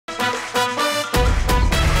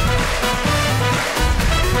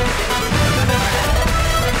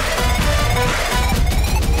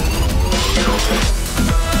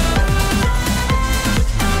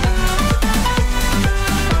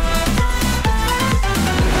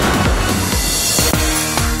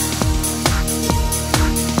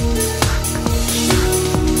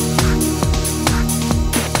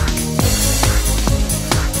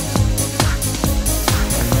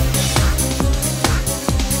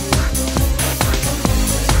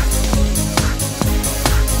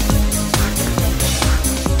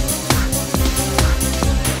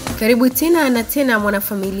Karibu tena na tena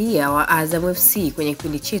mwanafamilia wa Azam FC kwenye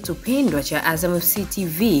kipindi chetu pendwa cha Azam FC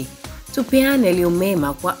TV. Tupeane yaliyo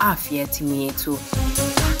mema kwa afya ya timu yetu.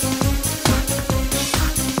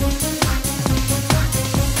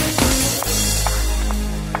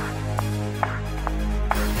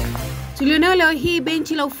 Tulionao leo hii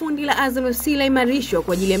benchi la ufundi la Azam FC laimarishwa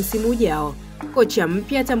kwa ajili ya msimu ujao. Kocha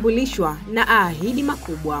mpya atambulishwa na ahidi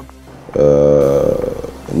makubwa.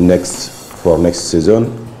 For next season,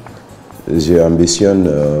 j'ai ambition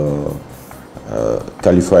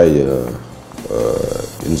qualify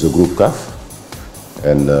in the group CAF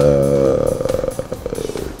and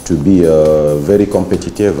to be very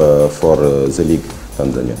competitive for the league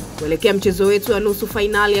Tanzania. Kuelekea mchezo wetu wa nusu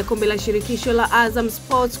fainali ya kombe la shirikisho la Azam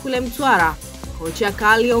Sports kule Mtwara, Kocha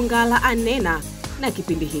Ongala anena na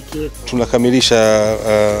kipindi hiki. Tunakamilisha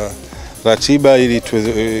ratiba ili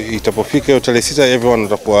itapofika hiyo tarehe 6 everyone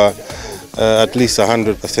atakuwa at least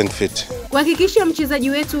 100% fit. Kuhakikisha mchezaji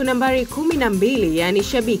wetu nambari 12 yani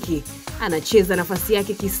shabiki anacheza nafasi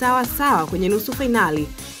yake kisawa sawa kwenye nusu fainali.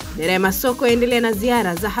 Idara ya masoko yaendelea na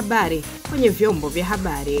ziara za habari kwenye vyombo vya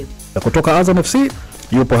habari. Kutoka Azam FC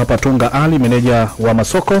yupo hapa Tunga Ali, meneja wa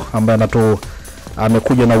masoko ambaye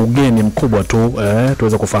amekuja na ugeni mkubwa tu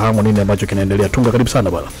tuweze kufahamu nini ambacho kinaendelea. Tunga, karibu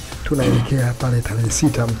sana bwana. Tunaelekea pale tarehe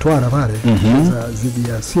 6 Mtwara pale dhidi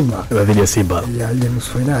ya Simba. Dhidi ya Simba. Ya ile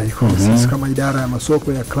nusu finali. Sisi kama idara ya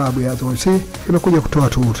masoko ya klabu ya Azam FC imekuja kutoa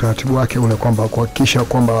tu utaratibu wake ule kwamba kuhakikisha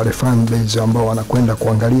kwamba wale fan base ambao wanakwenda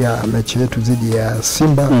kuangalia mechi yetu dhidi ya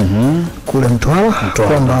Simba kule Mtwara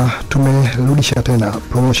kwamba tumerudisha tena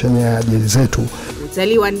promotion ya jezi zetu.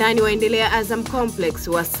 Utalii wa ndani waendelea Azam Complex.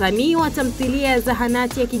 Wasanii wa tamthilia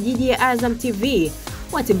Zahanati ya Kijiji ya Azam TV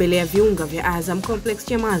watembelea viunga vya Azam Complex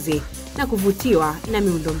Chamazi na kuvutiwa na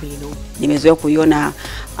miundombinu. Nimezoea kuiona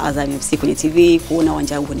Azam FC kwenye TV, kuona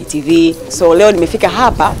Uwanja kwenye TV. So leo nimefika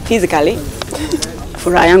hapa physically.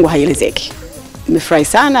 Furaha yangu haielezeki. Nimefurahi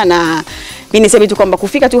sana na mimi niseme tu kwamba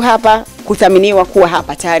kufika tu hapa, kuthaminiwa kuwa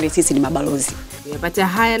hapa tayari sisi ni mabalozi. Yapata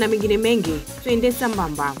haya na mengine mengi, tuende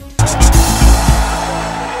sambamba.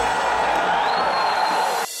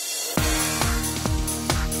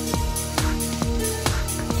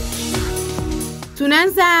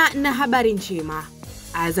 Tunaanza na habari njema.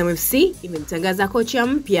 Azam FC imemtangaza kocha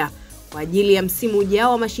mpya kwa ajili ya msimu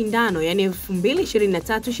ujao wa mashindano yani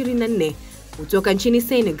 2023-24 kutoka nchini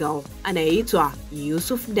Senegal, anayeitwa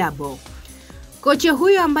Yusuf Dabo. Kocha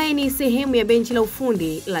huyo ambaye ni sehemu ya benchi la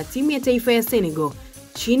ufundi la timu ya taifa ya Senegal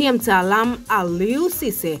chini ya mtaalamu Aliou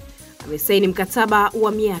Cisse amesaini mkataba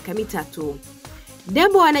wa miaka 3.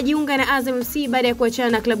 Dabo anajiunga na Azam FC baada ya kuachana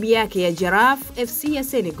na klabu yake ya Giraffe FC ya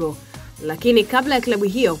Senegal. Lakini kabla ya klabu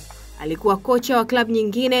hiyo alikuwa kocha wa klabu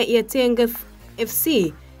nyingine ya Tengue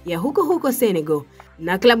FC ya huko Senegal,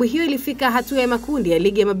 na klabu hiyo ilifika hatua ya makundi ya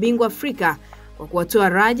ligi ya mabingwa Afrika kwa kuwatoa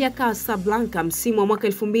Raja Casablanca msimu wa mwaka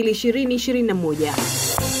 2020-2021.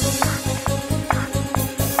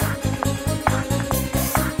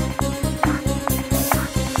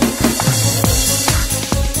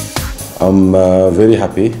 I'm very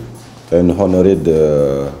happy and honored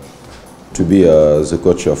to be the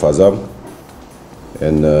coach of Azam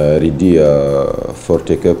and ready for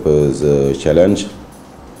take up the challenge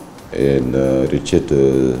and reach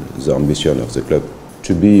the ambition of the club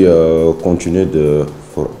to be continued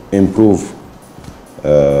for improve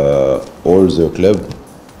all the club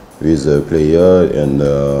with the player and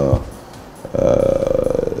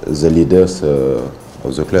the leaders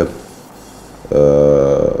of the club.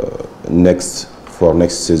 For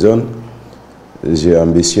next season, j'ai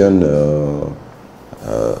ambition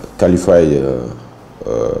qualify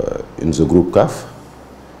in the group CAF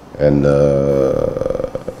and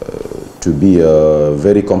to be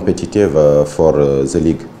very competitive for the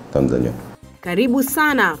league Tanzania. Karibu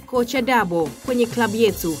sana Kocha Dabo kwenye klabu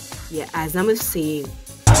yetu ya Azam FC.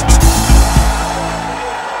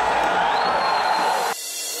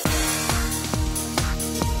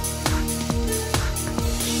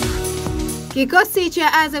 Kikosi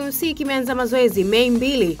cha Azam FC kimeanza mazoezi Mei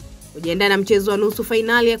 2 kujiandaa na mchezo wa nusu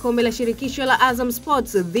fainali ya kombe la shirikisho la Azam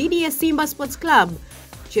Sports dhidi ya Simba Sports Club.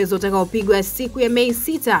 Mchezo utakaopigwa siku ya Mei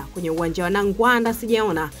 6 kwenye uwanja wa Nangwanda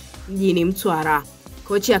Sijaona mjini Mtwara.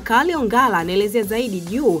 Kocha Ongala anaelezea zaidi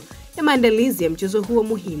juu ya maandalizi ya mchezo huo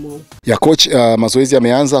muhimu. Ya coach, mazoezi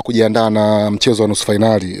yameanza kujiandaa na mchezo wa nusu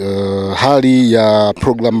fainali. Hali ya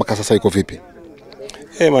program mpaka sasa iko vipi?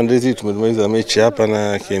 Maandalizi tumemaliza mechi hapa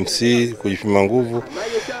na KMC kujipima nguvu.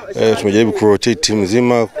 Tumejaribu kurotate timu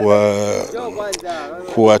nzima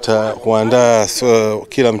kuandaa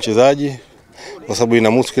kila mchezaji kwa sababu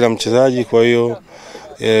inamhusu kila mchezaji, kwa hiyo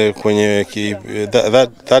kwenye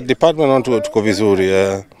that department tuko vizuri.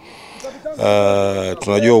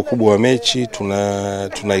 tunajua ukubwa wa mechi,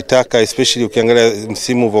 tunaitaka especially ukiangalia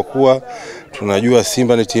msimu ulivyokuwa, tunajua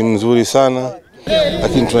Simba ni timu nzuri sana,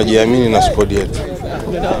 lakini tunajiamini na squad yetu.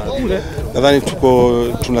 Nadhani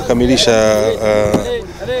tunakamilisha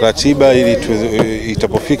ratiba ili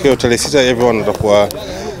itapofika hiyo tarehe 6 everyone atakuwa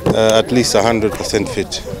at least 100%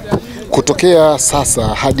 fit. Kutokea sasa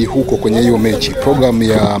hadi huko kwenye hiyo mechi, program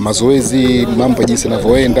ya mazoezi, mambo jinsi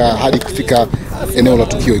yanavyoenda hadi kufika eneo la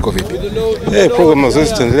tukio iko vipi? Program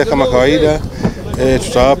mazoezi itaendelea kama kawaida.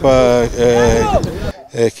 Tutawapa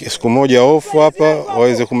siku moja off hapa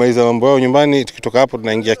waweze kumaliza mambo yao nyumbani. Tukitoka hapo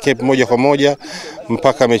tunaingia Cape moja kwa moja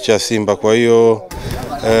mpaka mechi ya Simba. Kwa hiyo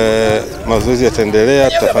mazoezi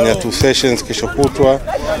yataendelea, tutafanya 2 sessions kesho kutwa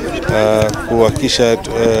kuhakikisha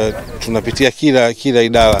tunapitia kila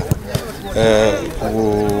idara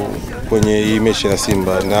kwenye hii mechi ya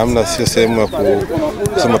Simba. Na hamna sio sehemu ya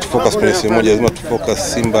kusema tufocus kwenye sehemu moja, lazima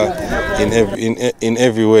tufocus Simba in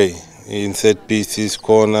every way, in set pieces,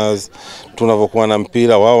 corners, tunavyokuwa na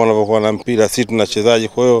mpira, wao wanavyokuwa na mpira, sisi tunachezaje.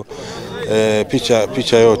 Kwa hiyo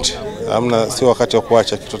picha yote, hamna, sio wakati wa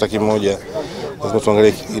kuacha kitu kimoja, lazima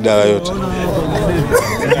tuangalie idara yote.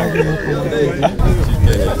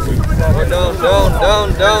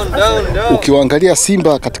 Ukiwaangalia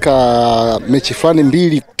Simba katika mechi fulani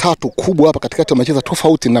 2-3 kubwa hapa katikati wamecheza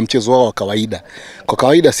tofauti na mchezo wao wa kawaida. Kwa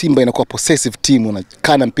kawaida Simba inakuwa possessive team,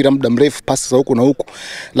 unakaa na mpira muda mrefu, pasi za huku na huku.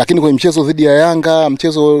 Lakini kwenye mchezo dhidi ya Yanga,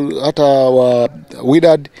 mchezo hata wa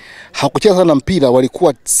Wydad, hakucheza sana mpira,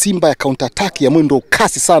 walikuwa Simba ya counter attack ya mwendo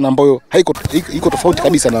kasi sana ambayo iko tofauti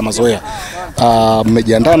kabisa na mazoea.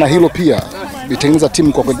 Mmejiandaa na hilo pia? Itengeneza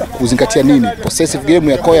timu kwa kuzingatia nini? Possessive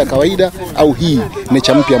game ya kawaida au hii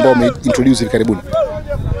mecha mpya ambayo wameintroduce hivi karibuni?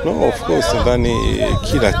 No, of course, ndani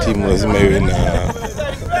kila timu lazima iwe na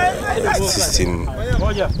system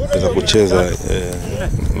za kucheza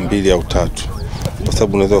 2 au 3. Kwa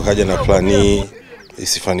sababu unaweza ukaja na plani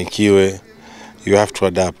isifanikiwe, you have to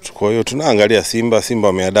adapt. Kwa hiyo tunaangalia Simba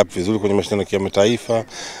wameadapt vizuri kwenye mashindano ya kimataifa,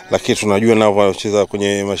 lakini tunajua nao wanacheza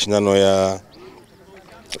kwenye mashindano ya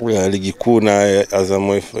ligi kuu na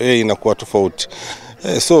Azam FA inakuwa tofauti.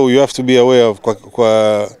 So you have to be aware of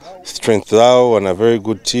kwa strength zao, wana very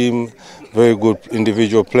good team, very good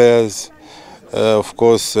individual players. Of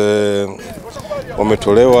course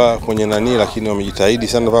wametolewa kwenye lakini wamejitahidi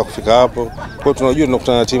sana mpaka kufika hapo. Kwa hiyo tunajua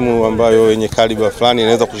tunakutana na timu ambayo yenye caliber fulani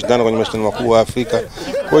inaweza kushindana kwenye mashindano makubwa ya Afrika.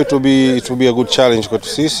 Kwa hiyo it will be a good challenge kwetu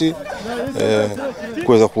sisi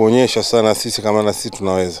kuweza kuonyesha sana sisi kama na sisi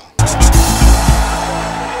tunaweza.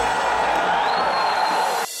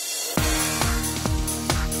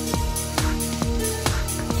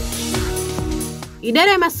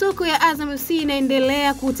 Idara ya masoko ya Azam FC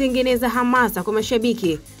inaendelea kutengeneza hamasa kwa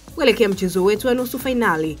mashabiki kuelekea mchezo wetu wa nusu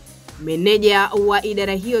fainali. Meneja wa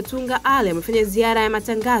idara hiyo Tunga Ali amefanya ziara ya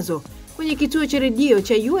matangazo kwenye kituo cha redio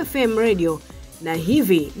cha UFM Radio, na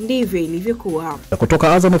hivi ndivyo ilivyokuwa.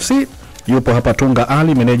 Kutoka Azam FC yupo hapa Tunga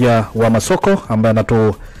Ali, meneja wa masoko, ambaye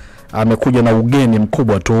amekuja na ugeni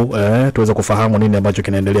mkubwa tu tuweze kufahamu nini ambacho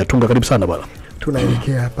kinaendelea. Tunga, karibu sana bwana.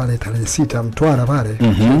 Tunaelekea pale tarehe 6 Mtwara pale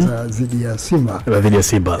za dhidi ya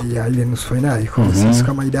Simba. Ya ile nusu fainali. Sisi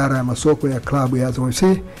kama idara ya masoko ya klabu ya Azam FC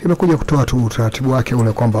imekuja kutoa tu utaratibu wake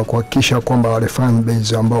ule kwamba kuhakikisha kwamba wale fan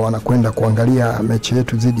base ambao wanakwenda kuangalia mechi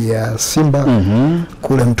yetu dhidi ya Simba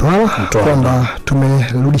kule Mtwara kwamba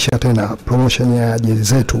tumerudisha tena promotion ya jezi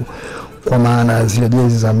zetu, kwa maana zile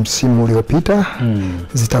jezi za msimu uliopita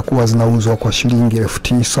zitakuwa zinauzwa kwa shilingi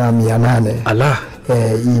 9,800. Allah.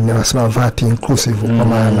 Hii inasema VAT inclusive, kwa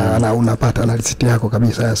maana unapata na risiti yako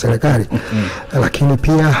kabisa ya serikali. Lakini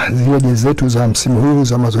pia zile jezi zetu za msimu huu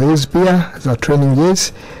za mazoezi pia za training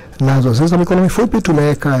jezi nazo za mikono mifupi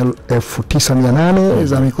tumeweka 9,800,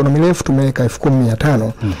 za mikono mirefu tumeweka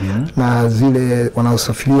 10,500, na zile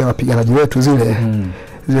wanaosafiria wapiganaji wetu zile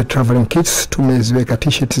traveling kits tumeziweka,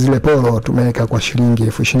 t-shirt zile polo tumeweka kwa shilingi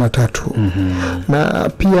 23,000. Na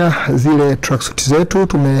pia zile tracksuit zetu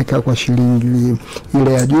tumeweka kwa shilingi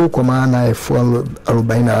ile ya juu, kwa maana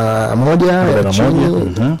 41,000, ya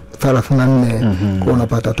chini 34. Kwa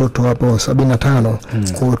unapata toto hapo 75.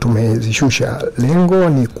 Kwa tumezishusha. Lengo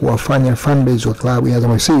ni kuwafanya fan base wa klabu ya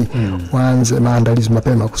Azam FC waanze maandalizi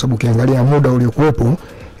mapema, kwa sababu ukiangalia muda uliokuwepo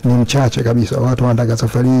ni mchache kabisa. Watu wanataka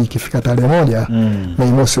safari hii ikifika tarehe 1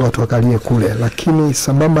 Mei Mosi watu wakalie kule. Lakini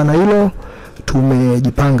sambamba na hilo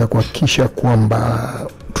tumejipanga kuhakikisha kwamba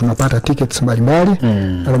tunapata tickets mbalimbali.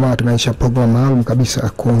 Ndio maana tumeanzisha program maalum kabisa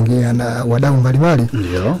kuongea na wadau mbalimbali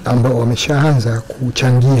ambao wameshaanza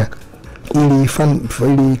kuchangia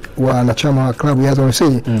ili wanachama wa klabu ya Azam FC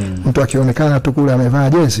mtu akionekana tu kule amevaa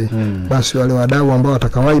jezi basi wale wadau ambao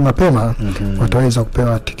watakawai mapema wataweza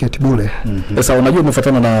kupewa tiketi bure. Sasa unajua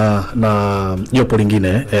umefuatana na jopo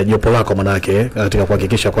lingine, jopo lako manake katika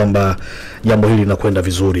kuhakikisha kwamba jambo hili linakwenda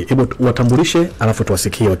vizuri. Hebu watambulishe alafu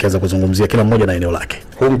tuwasikie wakianza kuzungumzia kila mmoja na eneo lake.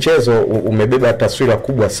 Huu mchezo umebeba taswira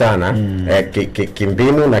kubwa sana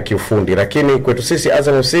kimbinu na kiufundi, lakini kwetu sisi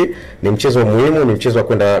Azam FC ni mchezo muhimu, ni mchezo wa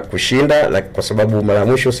kwenda kushinda, kwa sababu mara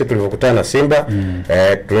mwisho sisi tulivyokutana na Simba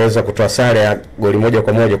tuliweza kutoa sare ya goli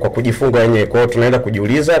 1-1 kwa kujifunga wenyewe. Kwa hiyo tunaenda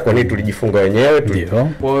kujiuliza kwa nini tulijifunga wenyewe.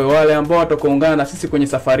 Kwa wale ambao watakoungana na sisi kwenye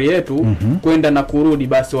safari yetu kwenda na kurudi,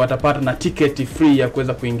 basi watapata na tiketi free ya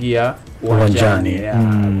kuweza kuingia uwanjani.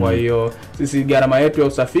 Kwa hiyo sisi gharama yetu ya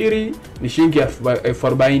usafiri ni shilingi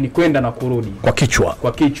 40,000 kwenda na kurudi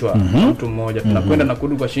kwa kichwa mtu mmoja. Tunakwenda na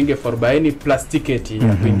kurudi kwa shilingi 40,000 plus tiketi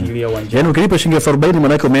ya kuingilia uwanjani. Yaani ukilipa shilingi 40,000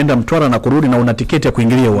 maana yake umeenda Mtwara na kurudi na una tiketi ya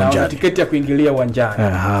kuingilia uwanjani. Na una tiketi ya kuingilia uwanjani.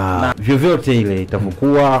 Na vyovyote ile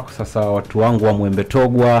itapokuwa. Sasa watu wangu wa Mwembe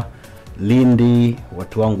Togwa, Lindi,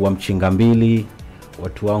 watu wangu wa Mchinga Mbili,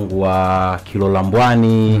 watu wangu wa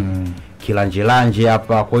Kilolambwani, Kilanjelanje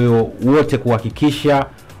hapa, kwa hiyo wote kuhakikisha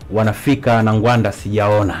wanafika na ngwanda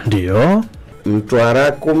sijaona. Ndio.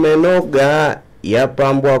 Mtwara kumenoga,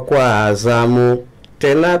 yapambwa kwa Azamu,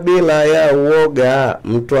 tena bila ya uoga,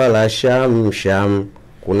 Mtwara shamsham.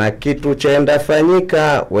 Kuna kitu chenda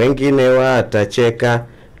fanyika, wengine watacheka,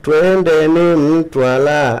 twendeni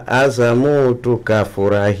Mtwara Azamu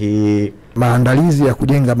tukafurahi. Maandalizi ya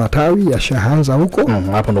kujenga matawi yashaanza huko.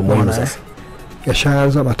 Hapo ndo muhimu sasa.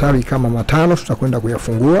 Yashaanza matawi kama 5 tutakwenda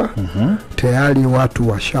kuyafungua. Tayari watu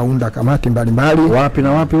washaunda kamati mbalimbali. Wapi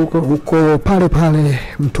na wapi huko? Huko pale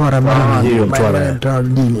Mtwara Mei, Mtwara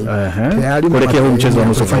mjini. Tayari kuelekea huu mchezo wa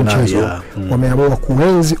nusu fainali. Wameamua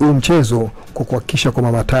kuenzi huu mchezo kwa kuhakikisha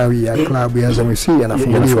kwamba matawi ya klabu ya Azam FC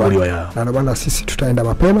yanafunguliwa. Na ndio maana sisi tutaenda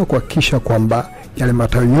mapema kuhakikisha kwamba yale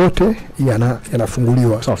matawi yote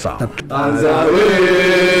yanafunguliwa. Sawa. Anza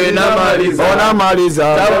wewe na maliza. Ona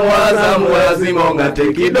maliza. Tawaza lazima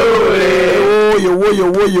ungate kidole.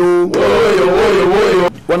 Woyo.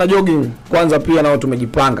 Wana jogging kwanza pia nao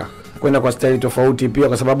tumejipanga kwenda kwa staili tofauti pia,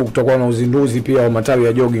 kwa sababu kutakuwa na uzinduzi pia wa matawi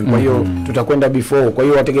ya jogging. Kwa hiyo tutakwenda before. Kwa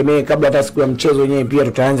hiyo wategemee kabla hata siku ya mchezo wenyewe pia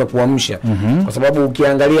tutaanza kuamsha. Kwa sababu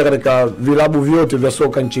ukiangalia katika vilabu vyote vya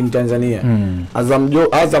soka nchini Tanzania, Azam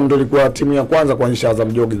ndio ilikuwa timu ya kwanza kuanzisha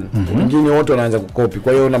Azam jogging. Wengine wote wanaanza kukopi.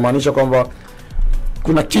 Kwa hiyo inamaanisha kwamba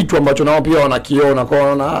kuna kitu ambacho nao pia wanakiona, kwa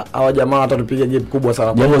wana hawa jamaa watatupiga gap kubwa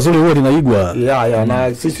sana. Jambo zuri huwa linaigwa.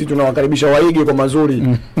 Na sisi tunawakaribisha waige kwa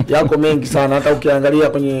mazuri. Yako mengi sana, hata ukiangalia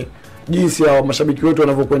kwenye jinsi ya mashabiki wetu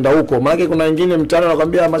wanavyokwenda huko. Maana kuna wengine mtaani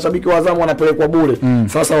wanakuambia mashabiki wa Azam wanapelekwa bure.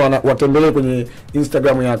 Sasa watembelee kwenye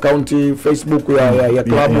Instagram ya account, Facebook ya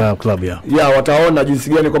club. Wataona jinsi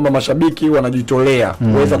gani kwamba mashabiki wanajitolea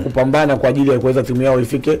kuweza kupambana kwa ajili ya kuweza timu yao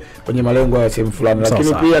ifike kwenye malengo ya sehemu fulani.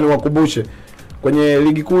 Lakini pia niwakumbushe kwenye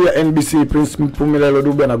ligi kuu ya NBC Prince Mpumelelo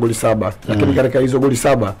Dube na goli 7. Lakini katika hizo goli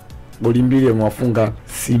 7, goli 2 yamewafunga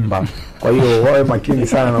Simba. Kwa hiyo wawe makini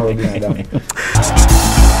sana na wao binadamu.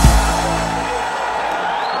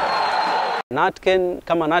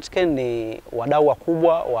 Natken ni wadau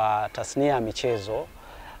wakubwa wa tasnia ya michezo.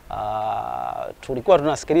 Tulikuwa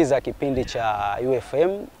tunasikiliza kipindi cha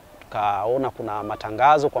UFM, tukaona kuna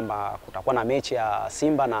matangazo kwamba kutakuwa na mechi ya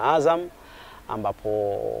Simba na Azam, ambapo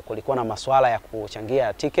kulikuwa na masuala ya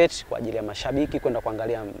kuchangia ticket kwa ajili ya mashabiki kwenda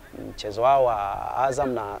kuangalia mchezo wao wa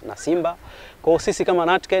Azam na Simba. Kwa sisi kama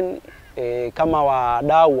Natken, kama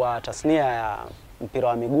wadau wa tasnia ya mpira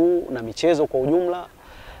wa miguu na michezo kwa ujumla,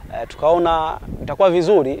 tukaona itakuwa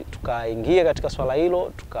vizuri tukaingia katika swala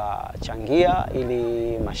hilo, tukachangia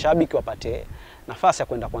ili mashabiki wapate nafasi ya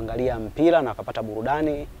kwenda kuangalia mpira na wakapata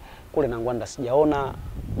burudani kule na ngwanda sijaona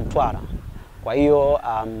Mtwara. Kwa hiyo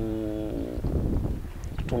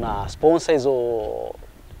tuna sponsor hizo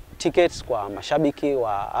tickets kwa mashabiki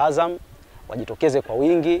wa Azam, wajitokeze kwa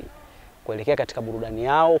wingi kuelekea katika burudani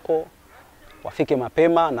yao huko, wafike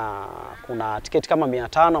mapema, na kuna tiketi kama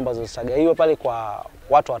 500 ambazo zitagaiwa pale kwa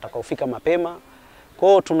watu watakaofika mapema. Kwa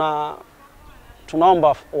hiyo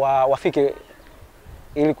tunaomba wafike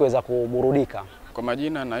ili kuweza kuburudika. Kwa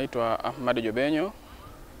majina naitwa Ahmad Jobenyo,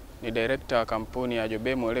 ni director wa kampuni ya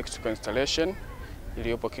Jobemo Electrical Installation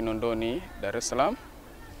iliyopo Kinondoni, Dar es Salaam.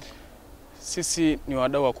 Sisi ni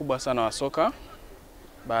wadau wakubwa sana wa soka.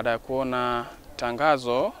 Baada ya kuona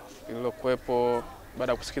tangazo lililokuwepo,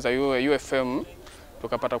 baada ya kusikiza UFM,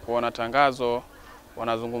 tukapata kuona tangazo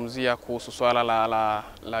wanazungumzia kuhusu swala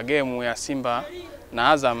la game ya Simba na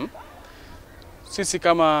Azam. Sisi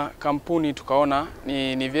kama kampuni tukaona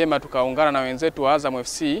ni vyema tukaungana na wenzetu wa Azam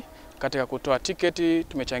FC katika kutoa tiketi.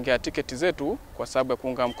 Tumechangia tiketi zetu kwa sababu ya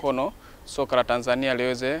kuunga mkono soka la Tanzania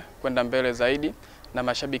liweze kwenda mbele zaidi na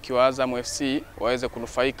mashabiki wa Azam FC waweze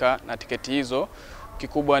kunufaika na tiketi hizo.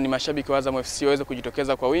 Kikubwa ni mashabiki wa Azam FC waweze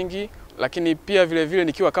kujitokeza kwa wingi, lakini pia vile vile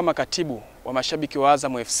nikiwa kama katibu wa mashabiki wa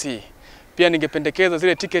Azam FC, pia ningependekeza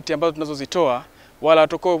zile tiketi ambazo tunazozitoa, wala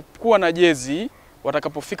watakao kuwa na jezi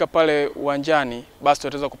watakapofika pale uwanjani, basi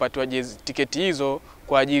wataweza kupatiwa tiketi hizo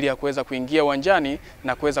kwa ajili ya kuweza kuingia uwanjani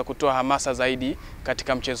na kuweza kutoa hamasa zaidi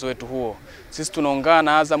katika mchezo wetu huo. Sisi tunaungana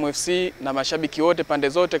na Azam FC na mashabiki wote pande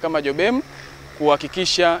zote kama Jobem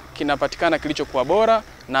kuhakikisha kinapatikana kilichokuwa bora,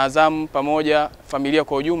 na Azam pamoja familia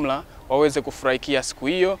kwa ujumla waweze kufurahikia siku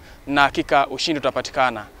hiyo, na hakika ushindi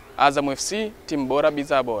utapatikana. Azam FC, timu bora,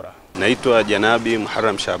 bidhaa bora. Naitwa Janabi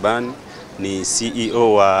Muharram Shaban, ni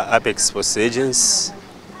CEO wa Apex Sports Agents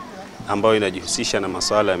ambayo inajihusisha na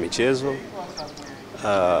masuala ya michezo.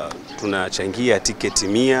 Tunachangia tiketi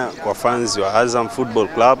 100 kwa fans wa Azam Football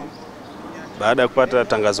Club. Baada ya kupata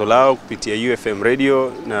tangazo lao kupitia UFM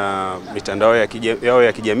Radio na mitandao yao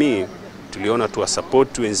ya kijamii, tuliona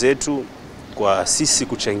tuwasupport wenzetu kwa sisi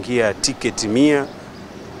kuchangia tiketi 100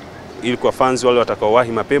 ili kwa fans wale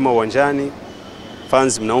watakaowahi mapema uwanjani.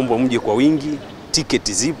 Fans mnaomba mje kwa wingi,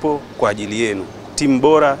 tiketi zipo kwa ajili yenu. Timu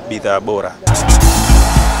bora, bidhaa bora.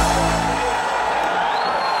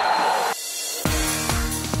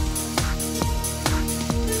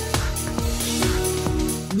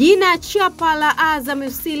 Jina chapa la Azam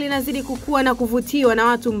FC linazidi kukua na kuvutiwa na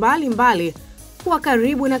watu mbalimbali kuwa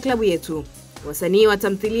karibu na klabu yetu. Wasanii wa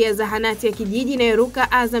tamthilia Zahanati ya Kijiji na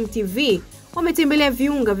Eruka Azam TV wametembelea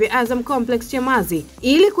viunga vya Azam Complex Chamazi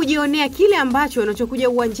ili kujionea kile ambacho wanachokuja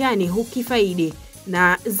uwanjani hukifaidi.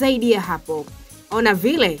 Na zaidi ya hapo, ona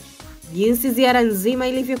vile jinsi ziara nzima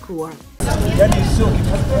ilivyokuwa.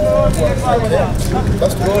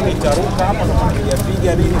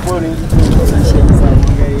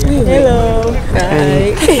 Hello.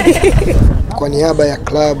 Hi. Kwa niaba ya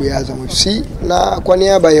klabu ya Azam FC na kwa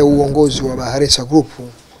niaba ya uongozi wa Baharesa Group,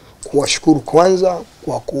 kuwashukuru kwanza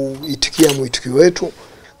kwa kuitikia mwitikio wetu.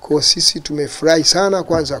 Kwa sisi tumefurahi sana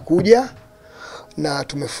kwanza kuja, na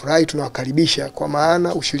tumefurahi, tunawakaribisha kwa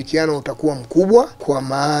maana ushirikiano utakuwa mkubwa, kwa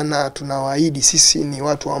maana tunawaahidi sisi ni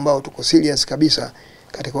watu ambao tuko serious kabisa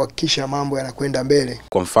katika kuhakikisha mambo yanakwenda mbele.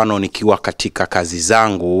 Kwa mfano nikiwa katika kazi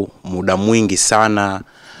zangu muda mwingi sana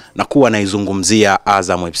na kuwa naizungumzia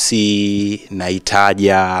Azam FC,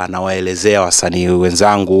 naitaja na waelezea wasanii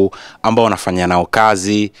wenzangu ambao nafanya nao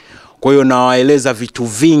kazi. Kwa hiyo nawaeleza vitu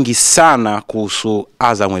vingi sana kuhusu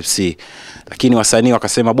Azam FC. Lakini wasanii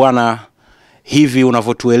wakasema, bwana, hivi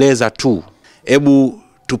unavotueleza tu, hebu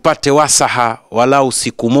tupate wasaha walau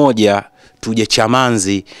siku moja tuje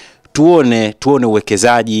Chamazi tuone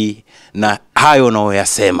uwekezaji na hayo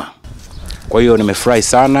unayoyasema. Kwa hiyo nimefurahi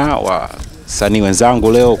sana wasanii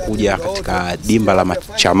wenzangu leo kuja katika dimba la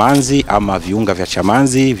Chamazi ama viunga vya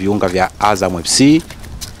Chamazi, viunga vya Azam FC.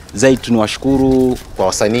 Zaidi tunawashukuru kwa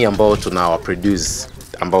wasanii ambao tunawaproduce,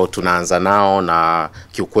 ambao tunaanza nao na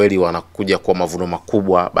kiukweli wanakuja kwa mavuno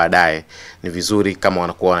makubwa baadaye. Ni vizuri kama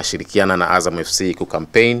wanakuwa wanashirikiana na Azam FC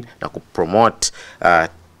kucampaign na kupromote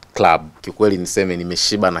club. Kiukweli niseme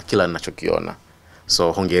nimeshiba na kila ninachokiona.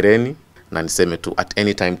 So hongereni, na niseme tu at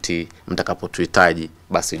any time mtakapotuhitaji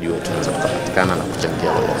basi jua tunaweza kupatikana na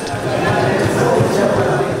kuchangia lolote.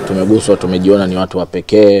 Tumeguswa, tumejiona ni watu wa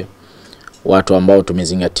pekee, watu ambao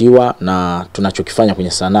tumezingatiwa, na tunachokifanya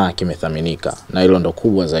kwenye sanaa kimethaminika, na hilo ndo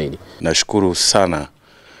kubwa zaidi. Nashukuru sana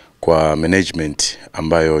kwa management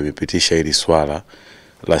ambayo imepitisha hili swala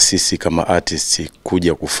la sisi kama artists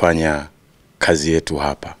kuja kufanya kazi yetu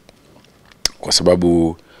hapa, kwa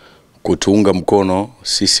sababu kutuunga mkono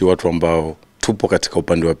sisi watu ambao tupo katika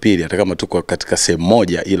upande wa pili, hata kama tuko katika sehemu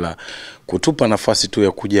moja, ila kutupa nafasi tu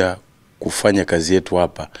ya kuja kufanya kazi yetu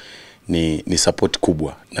hapa ni support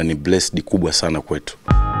kubwa na ni blessed kubwa sana kwetu.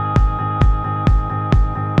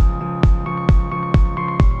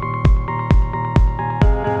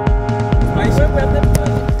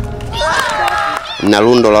 Na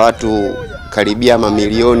rundo la watu, karibia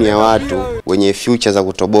mamilioni ya watu wenye future za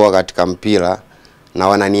kutoboa katika mpira, na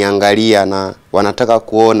wananiangalia na wanataka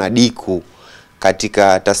kuona Diku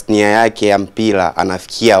katika tasnia yake ya mpira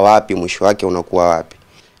anafikia wapi, mwisho wake unakuwa wapi.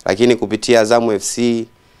 Lakini kupitia Azam FC,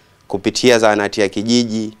 kupitia Zahanati ya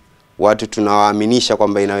Kijiji, watu tunawaaminisha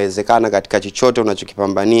kwamba inawezekana katika chochote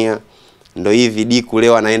unachokipambania. Ndio hivi Diku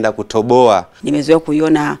leo anaenda kutoboa. Nimezoea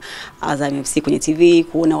kuiona Azam FC kwenye TV,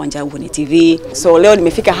 kuona Uwanja kwenye TV. So leo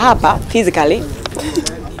nimefika hapa physically,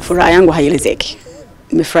 furaha yangu haielezeki.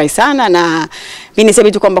 Nimefurahi sana, na mimi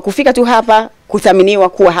niseme tu kwamba kufika tu hapa, kuthaminiwa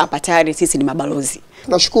kuwa hapa, tayari sisi ni mabalozi.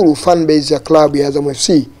 Nashukuru fan base ya klabu ya Azam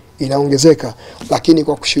FC inaongezeka, lakini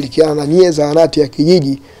kwa kushirikiana na nyie Zahanati ya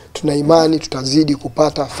Kijiji tuna imani tutazidi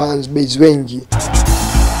kupata fans base wengi.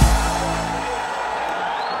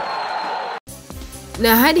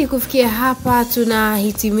 Na hadi kufikia hapa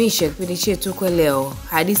tunahitimisha kipindi chetu kwa leo.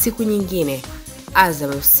 Hadi siku nyingine.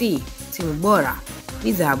 Azam FC, timu bora,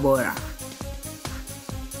 bidhaa bora.